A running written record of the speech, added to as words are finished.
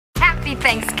Happy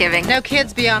Thanksgiving. No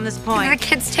kids beyond this Are the point.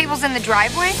 kids' tables in the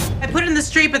driveway? I put it in the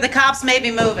street, but the cops made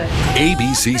me move it.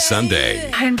 ABC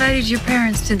Sunday. I invited your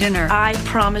parents to dinner. I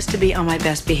promise to be on my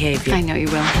best behavior. I know you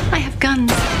will. I have guns.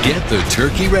 Get the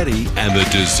turkey ready and the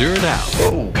dessert out.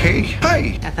 Okay,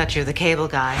 hi. I thought you were the cable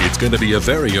guy. It's going to be a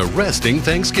very arresting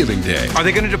Thanksgiving Day. Are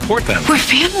they going to deport them? We're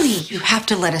family. You have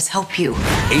to let us help you.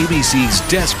 ABC's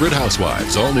Desperate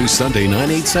Housewives, all new Sunday 9,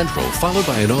 8 Central, followed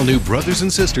by an all-new Brothers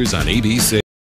and Sisters on ABC.